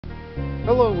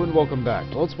Hello and welcome back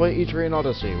to Let's Play Etrian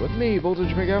Odyssey with me,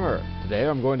 McGammar. Today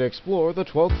I'm going to explore the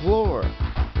 12th floor.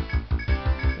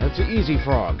 That's the easy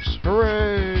frogs.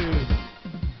 Hooray!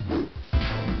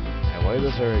 Anyway,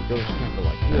 this area goes kind of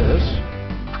like this.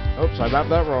 Oops, I mapped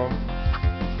that wrong.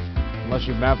 Unless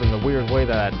you map in the weird way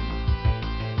that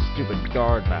stupid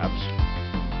guard maps.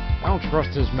 I don't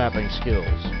trust his mapping skills.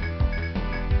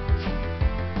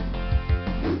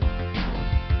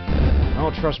 I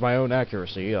don't trust my own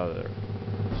accuracy either.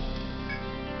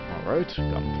 Alright,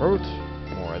 gun throat.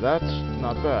 More of that.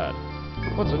 Not bad.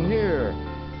 What's in here?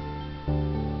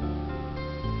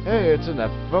 Hey, it's an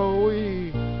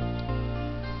FOE!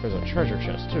 There's a treasure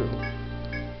chest, too.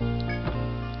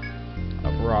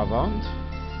 A Bravant.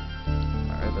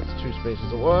 Alright, that's 2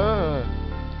 spaces away.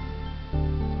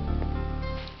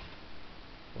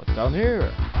 What's down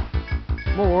here?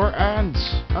 More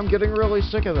ants! I'm getting really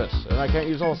sick of this, and I can't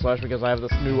use all slash because I have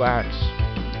this new axe.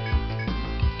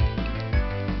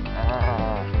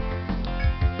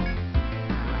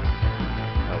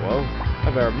 Oh well,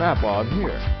 I better map while I'm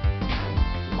here.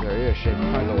 This area is shaped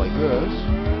kinda like this.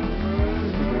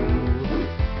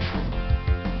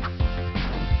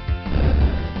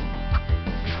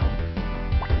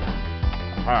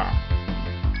 Aha!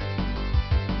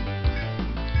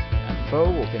 That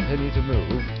foe will continue to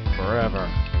move forever.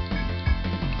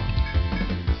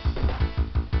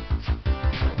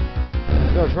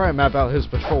 I'm gonna try and map out his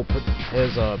patrol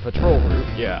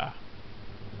route, yeah.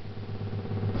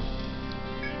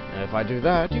 And if I do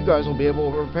that, you guys will be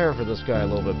able to prepare for this guy a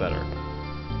little bit better.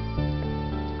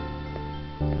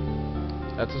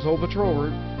 That's his whole patrol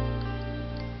route.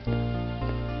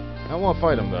 I don't want to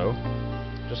fight him though,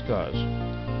 just cause.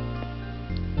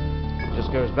 It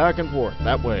just goes back and forth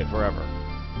that way forever.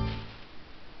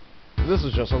 This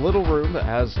is just a little room that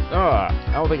has... I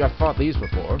don't think I've fought these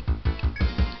before.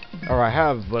 Or I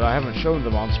have, but I haven't shown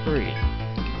them on screen.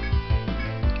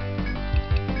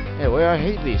 Anyway, I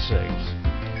hate these things.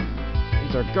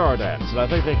 These are guard ants, and I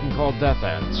think they can call death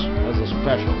ants as a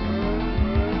special.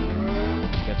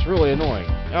 It's really annoying.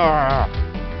 Ah!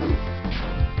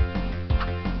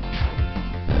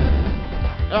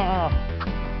 Ah!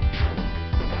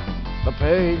 The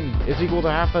pain is equal to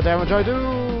half the damage I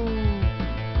do!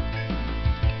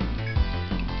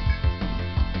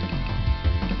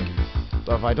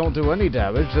 But if I don't do any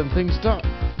damage, then things don't...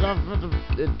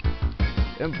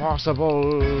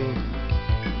 Impossible.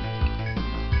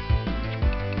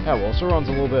 Yeah, well, Sauron's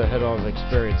a little bit ahead of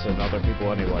experience than other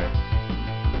people anyway.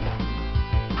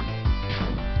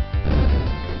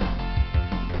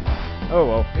 Oh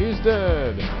well, he's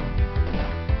dead.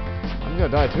 I'm gonna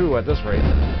die too at this rate.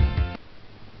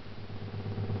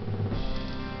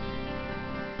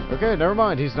 Okay, never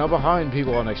mind, he's now behind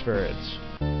people on experience.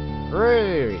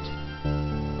 Great!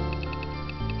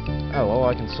 Oh, well,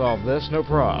 I can solve this, no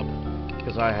prob.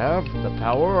 Because I have the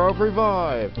power of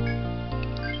revive.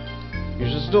 You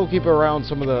should still keep around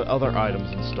some of the other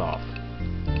items and stuff.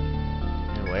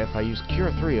 Anyway, if I use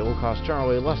Cure 3, it will cost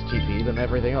generally less TP than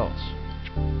everything else.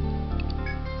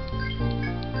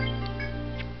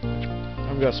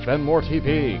 I'm gonna spend more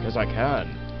TP, because I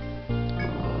can.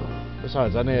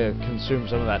 Besides, I need to consume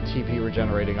some of that TP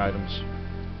regenerating items.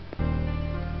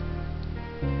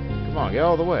 Come on, get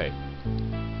out of the way.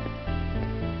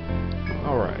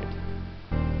 Alright.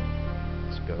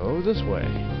 Let's go this way.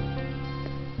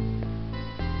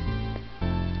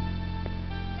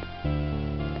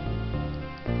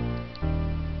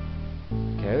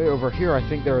 Okay, over here I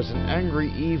think there is an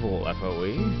angry evil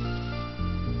FOE.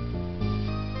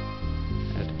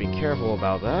 I have to be careful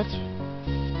about that.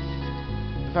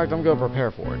 In fact, I'm going to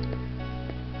prepare for it.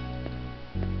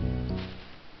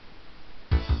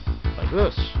 Like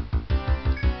this.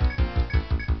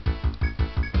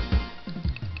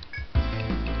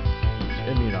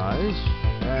 Immunize,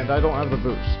 and I don't have the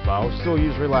boost, but I'll still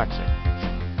use relaxing.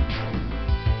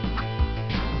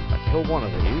 I kill one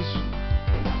of these.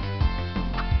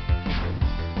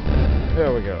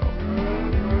 There we go.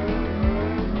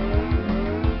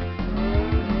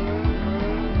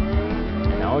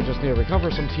 And now I just need to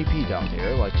recover some TP down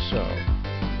here, like so.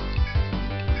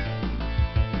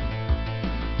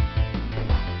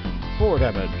 Four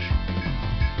damage.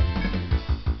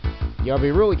 You gotta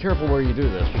be really careful where you do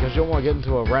this, because you don't want to get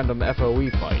into a random FOE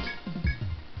fight.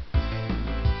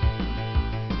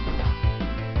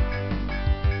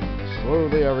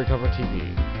 Slowly I recover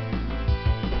TP.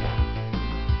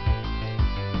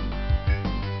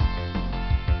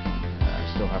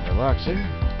 I still have relaxing.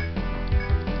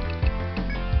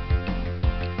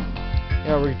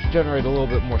 Yeah, I regenerate a little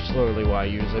bit more slowly while I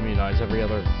use Immunize every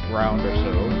other round or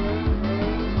so.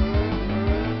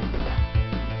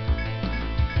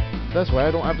 This way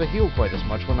I don't have to heal quite as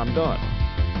much when I'm done.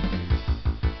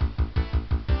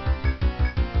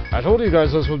 I told you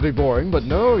guys this would be boring, but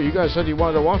no, you guys said you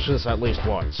wanted to watch this at least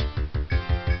once.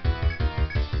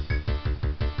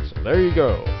 So there you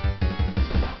go.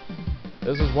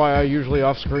 This is why I usually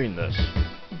off-screen this.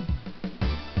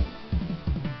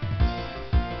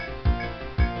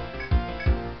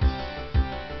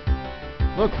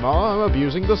 Look, Ma, I'm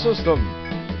abusing the system.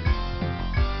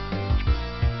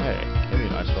 Hey,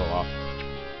 immunize fell off.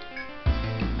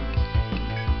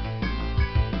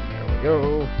 There we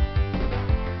go.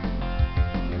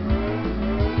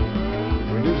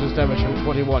 Reduces damage from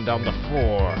 21 down to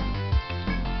 4.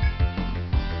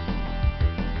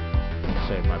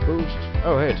 Save my boost.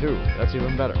 Oh, hey, 2. That's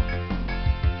even better.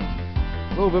 A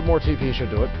little bit more TP should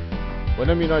do it. When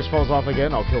immunize falls off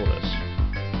again, I'll kill this.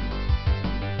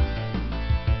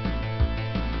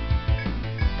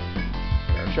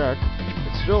 Check.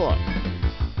 It's still on.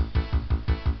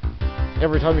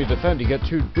 Every time you defend, you get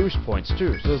 2 boost points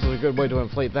too, so this is a good way to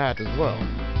inflate that as well.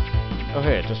 Oh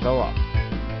hey, it just fell off.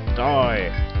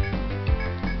 Die!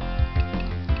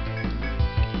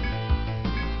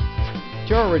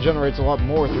 Tiara regenerates a lot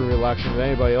more through relaxing than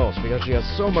anybody else because she has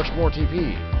so much more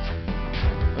TP.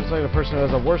 Looks like the person who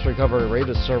has the worst recovery rate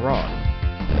is Saran.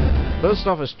 This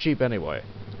stuff is cheap anyway.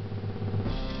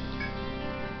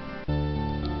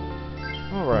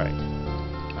 Alright.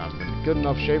 I'm in good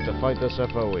enough shape to fight this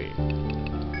FOE.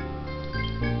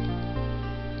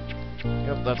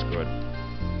 Yep, that's good.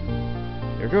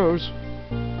 Here goes.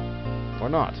 Or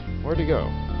not. Where'd he go?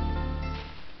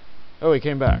 Oh, he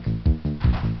came back.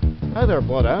 Hi there,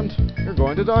 Blood Ant. You're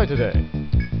going to die today.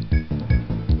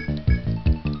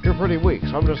 You're pretty weak,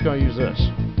 so I'm just going to use this.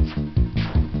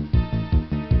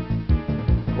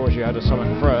 Of course, you had to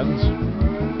summon friends.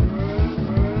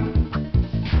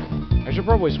 I should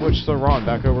probably switch Saran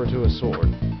back over to a sword.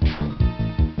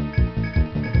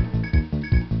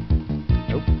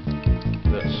 Nope.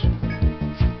 This.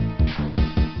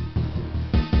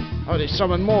 Oh, they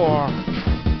summon more!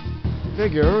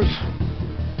 Figures!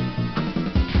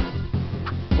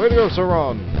 Way to go,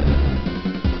 Saran!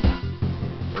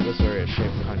 So this area is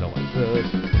shaped kind of like this.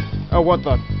 Oh, what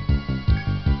the?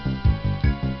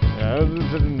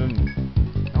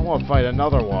 I want to fight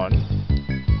another one.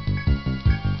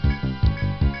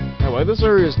 Anyway, this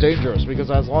area is dangerous because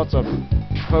it has lots of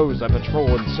foes that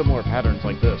patrol in similar patterns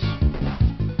like this.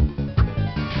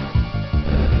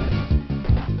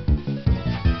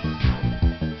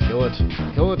 Kill it.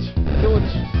 Kill it. Kill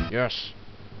it. Yes.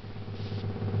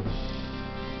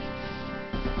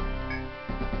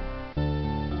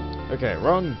 Okay,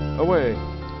 run away.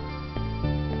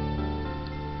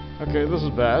 Okay, this is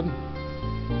bad.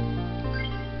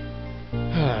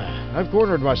 I've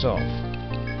cornered myself.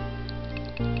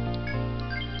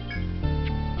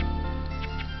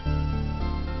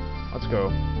 Let's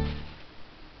go.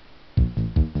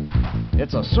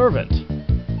 It's a servant.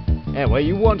 Anyway,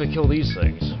 you want to kill these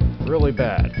things really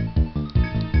bad.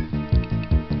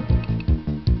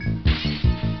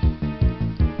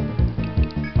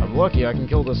 I'm lucky I can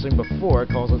kill this thing before it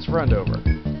calls its friend over.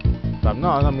 If I'm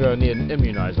not, I'm gonna need an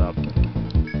immunize up.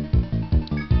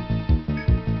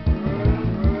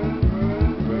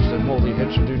 Boosted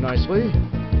multi-hit should do nicely.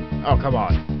 Oh, come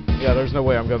on. Yeah, there's no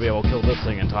way I'm gonna be able to kill this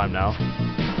thing in time now.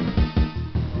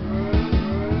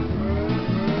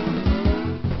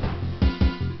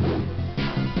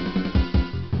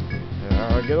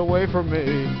 Yeah, get away from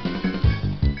me.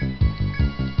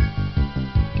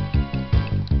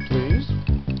 Please?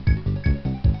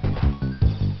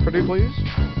 Pretty please?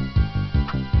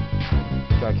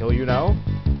 Should I kill you now?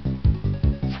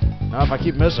 Now if I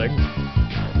keep missing.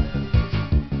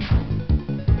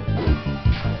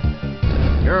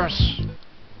 Yes!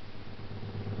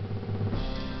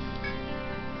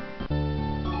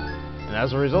 And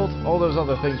as a result, all those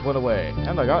other things went away.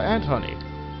 And I got ant honey.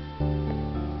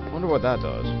 Wonder what that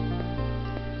does.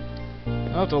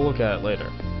 I'll have to look at it later.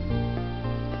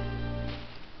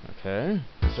 Okay.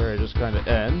 This area just kind of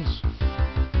ends.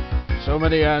 So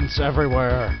many ants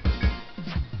everywhere.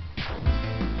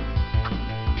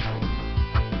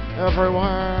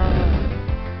 Everywhere!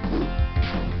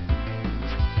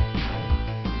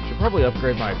 Should probably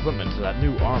upgrade my equipment to that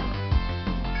new armor.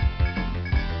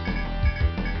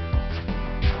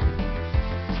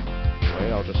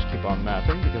 Anyway, I'll just keep on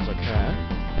mapping because I can.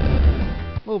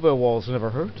 A little bit of walls never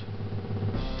hurt.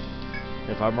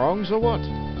 If I'm wrong, so what?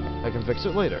 I can fix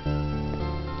it later.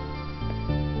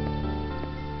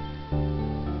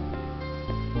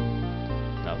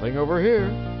 Nothing over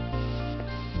here.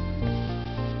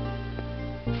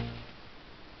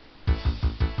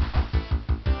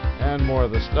 And more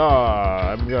of this.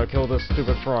 Ah, I'm gonna kill this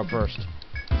stupid frog first.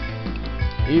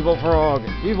 Evil frog!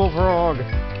 Evil frog!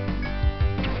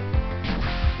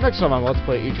 Next time on Let's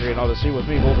Play Etrian Odyssey with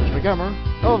me, McGammar,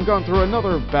 I'll have gone through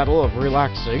another battle of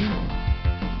relaxing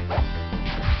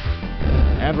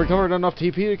and recovered enough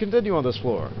TP to continue on this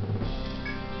floor.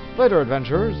 Later,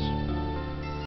 adventurers.